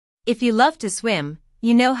If you love to swim,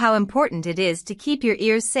 you know how important it is to keep your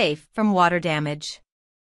ears safe from water damage.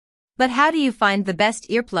 But how do you find the best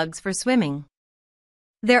earplugs for swimming?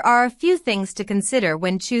 There are a few things to consider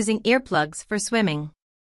when choosing earplugs for swimming.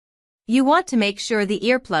 You want to make sure the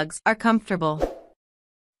earplugs are comfortable.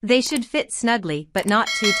 They should fit snugly but not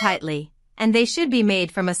too tightly, and they should be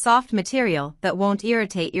made from a soft material that won't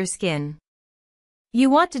irritate your skin.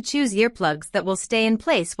 You want to choose earplugs that will stay in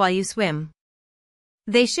place while you swim.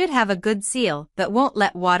 They should have a good seal that won't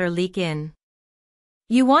let water leak in.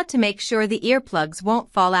 You want to make sure the earplugs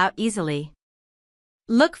won't fall out easily.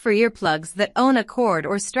 Look for earplugs that own a cord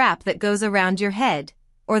or strap that goes around your head,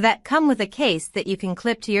 or that come with a case that you can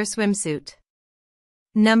clip to your swimsuit.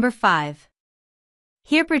 Number 5.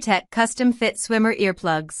 HearProtect Custom Fit Swimmer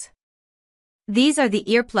Earplugs. These are the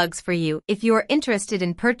earplugs for you if you are interested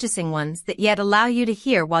in purchasing ones that yet allow you to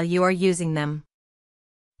hear while you are using them.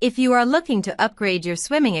 If you are looking to upgrade your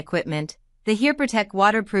swimming equipment, the HearProtect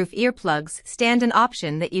waterproof earplugs stand an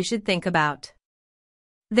option that you should think about.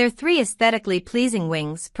 Their 3 aesthetically pleasing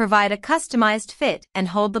wings provide a customized fit and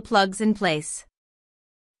hold the plugs in place.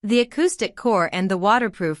 The acoustic core and the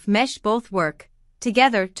waterproof mesh both work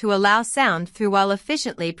together to allow sound through while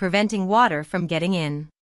efficiently preventing water from getting in.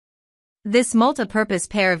 This multi-purpose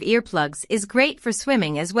pair of earplugs is great for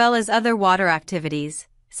swimming as well as other water activities,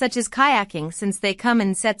 such as kayaking, since they come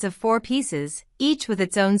in sets of 4 pieces, each with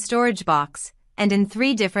its own storage box, and in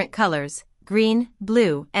 3 different colors: green,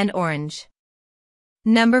 blue, and orange.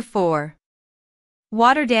 Number 4.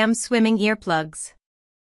 WaterDam Swimming Earplugs.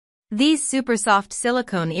 These super soft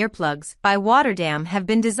silicone earplugs by WaterDam have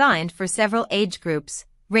been designed for several age groups,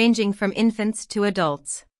 ranging from infants to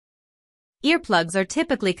adults. Earplugs are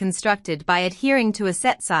typically constructed by adhering to a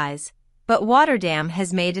set size, but WaterDam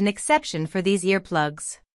has made an exception for these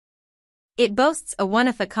earplugs. It boasts a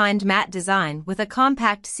one-of-a-kind matte design with a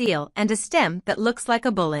compact seal and a stem that looks like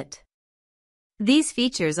a bullet. These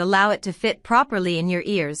features allow it to fit properly in your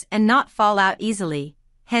ears and not fall out easily,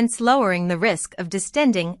 hence lowering the risk of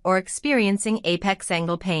distending or experiencing apex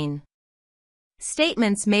angle pain.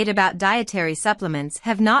 Statements made about dietary supplements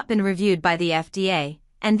have not been reviewed by the FDA,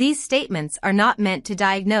 and these statements are not meant to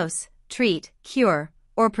diagnose, treat, cure,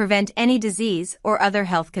 or prevent any disease or other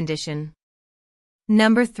health condition.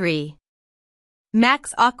 Number 3.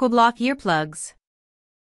 Max AquaBlock Earplugs.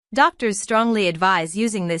 Doctors strongly advise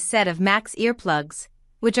using this set of Max earplugs,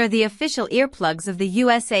 which are the official earplugs of the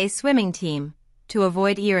USA swimming team, to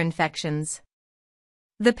avoid ear infections.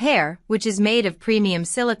 The pair, which is made of premium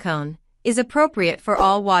silicone, is appropriate for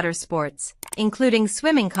all water sports, including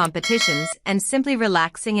swimming competitions and simply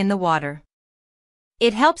relaxing in the water.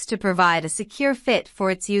 It helps to provide a secure fit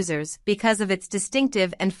for its users because of its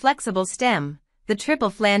distinctive and flexible stem, the triple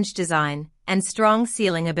flange design, and strong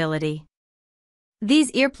sealing ability.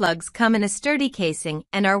 These earplugs come in a sturdy casing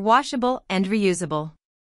and are washable and reusable.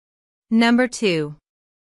 Number 2.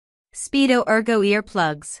 Speedo Ergo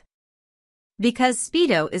Earplugs. Because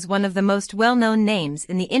Speedo is one of the most well-known names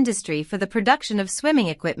in the industry for the production of swimming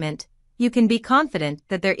equipment, you can be confident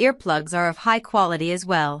that their earplugs are of high quality as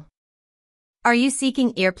well. Are you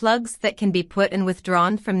seeking earplugs that can be put and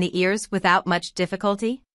withdrawn from the ears without much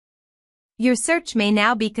difficulty? Your search may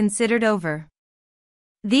now be considered over.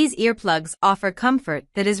 These earplugs offer comfort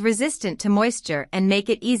that is resistant to moisture and make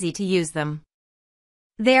it easy to use them.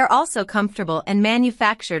 They are also comfortable and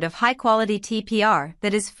manufactured of high-quality TPR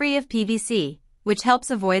that is free of PVC, which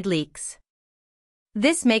helps avoid leaks.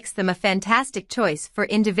 This makes them a fantastic choice for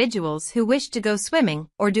individuals who wish to go swimming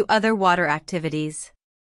or do other water activities.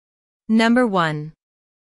 Number 1.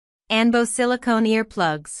 Anbo Silicone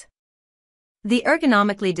Earplugs. The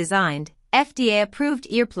ergonomically designed, FDA-approved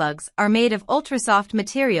earplugs are made of ultra-soft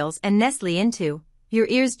materials and nestle into your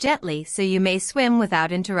ears gently so you may swim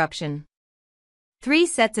without interruption. 3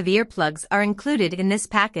 sets of earplugs are included in this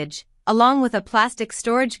package, along with a plastic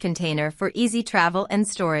storage container for easy travel and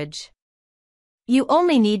storage. You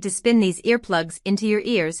only need to spin these earplugs into your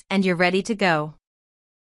ears and you're ready to go.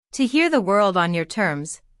 To hear the world on your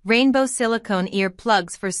terms, rainbow silicone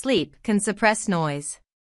earplugs for sleep can suppress noise,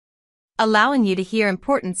 allowing you to hear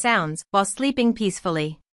important sounds while sleeping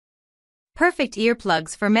peacefully. Perfect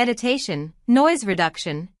earplugs for meditation, noise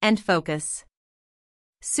reduction, and focus.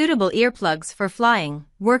 Suitable earplugs for flying,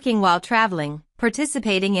 working while traveling,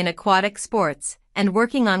 participating in aquatic sports, and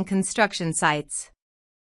working on construction sites.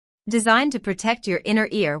 Designed to protect your inner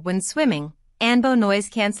ear when swimming, Anbo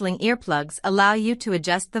noise-canceling earplugs allow you to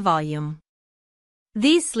adjust the volume.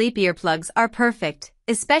 These sleep earplugs are perfect,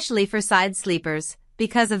 especially for side sleepers,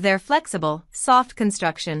 because of their flexible, soft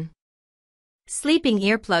construction. Sleeping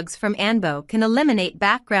earplugs from Anbo can eliminate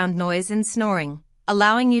background noise and snoring,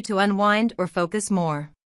 allowing you to unwind or focus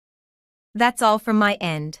more. That's all from my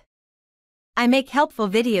end. I make helpful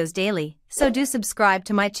videos daily, so do subscribe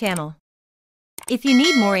to my channel. If you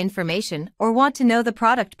need more information or want to know the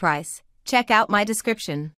product price, check out my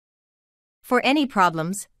description. For any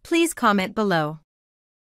problems, please comment below.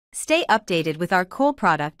 Stay updated with our cool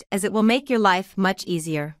product as it will make your life much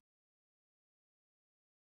easier.